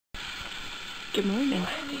Good morning.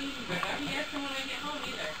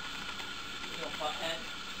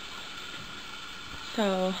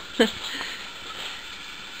 So,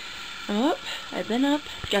 I'm up, I've been up,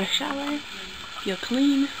 got a shower, feel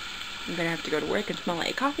clean. I'm gonna have to go to work and smell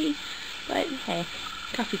like coffee, but hey,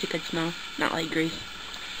 coffee's a good smell, not like grease.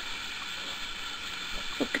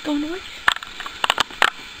 Let's get going to work.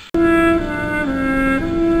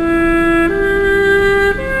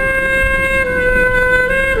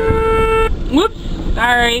 Whoops,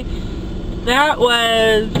 sorry. That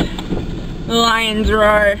was the Lion's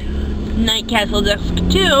Roar Night Castle Disc 2.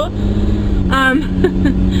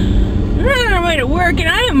 We're on our way to work and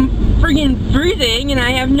I am freaking freezing and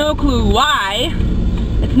I have no clue why.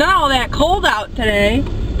 It's not all that cold out today.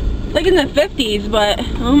 It's like in the 50s, but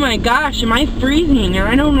oh my gosh, am I freezing? And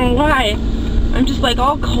I don't know why. I'm just like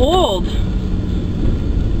all cold.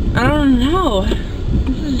 I don't know.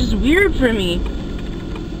 This is just weird for me.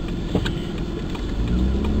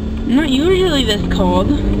 I'm not usually this cold.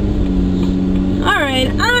 Alright,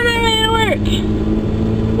 on our way to work.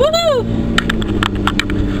 Woohoo!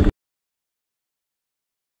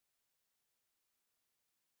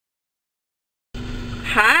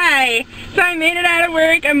 Hi! So I made it out of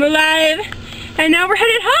work, I'm alive, and now we're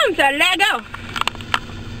headed home, so let go!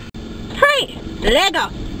 Hurry! Let go!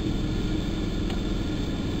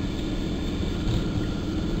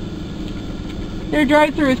 Their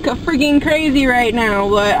drive-thru is freaking crazy right now,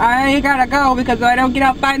 but I gotta go because if I don't get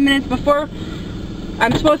out 5 minutes before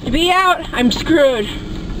I'm supposed to be out, I'm screwed.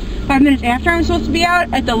 5 minutes after I'm supposed to be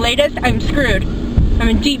out, at the latest, I'm screwed. I'm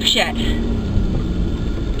in deep shit.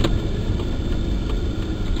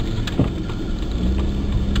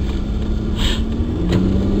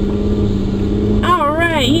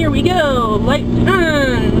 Alright, here we go. Lights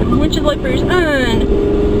on. Windshield wipers on.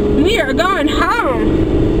 We are going home.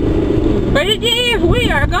 Ready, Dave? We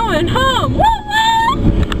are going home!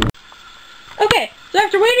 Woo-woo! Okay, so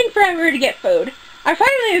after waiting forever to get food, I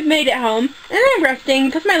finally have made it home, and I'm resting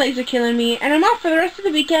because my legs are killing me, and I'm off for the rest of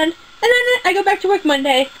the weekend, and then I go back to work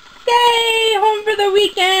Monday. Yay! Home for the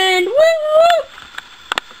weekend! Woo-woo!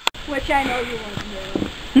 Which I know you won't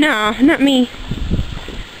do. No, not me.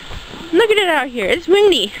 Look at it out here. It's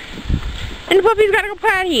windy. And the puppy's gotta go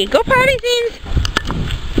potty. Go potty, Zines!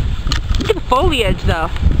 Look at the foliage, though.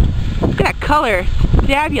 Look at that color.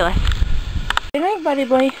 Fabulous. Good night, buddy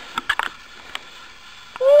boy.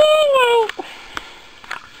 Good night.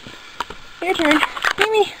 Your turn.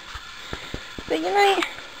 Mimi. Say good night.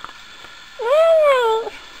 Good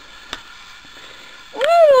night. Good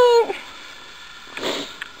night.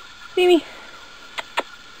 Mimi.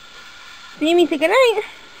 Mimi, say good night.